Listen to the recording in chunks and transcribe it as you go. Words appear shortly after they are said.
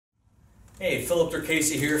Hey, Philip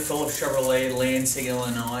Casey here, Phillips Chevrolet, Lansing,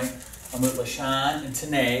 Illinois. I'm with LaShawn and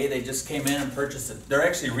Tanae. They just came in and purchased it. They're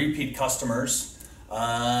actually repeat customers.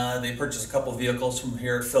 They purchased a couple vehicles from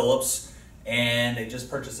here at Phillips, and they just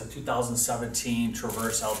purchased a 2017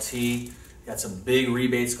 Traverse LT. Got some big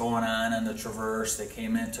rebates going on the Traverse. They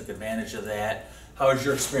came in, took advantage of that. How was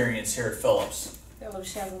your experience here at Phillips?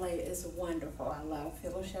 Phillips Chevrolet is wonderful. I love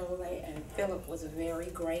Phillips Chevrolet, and Philip was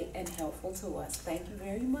very great and helpful to us. Thank you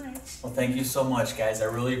very much. Well, thank you so much, guys. I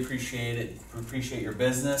really appreciate it. Appreciate your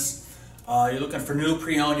business. You're looking for new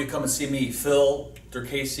pre-owned, you come and see me, Phil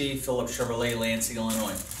Casey, Phillips Chevrolet, Lansing,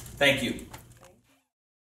 Illinois. Thank you.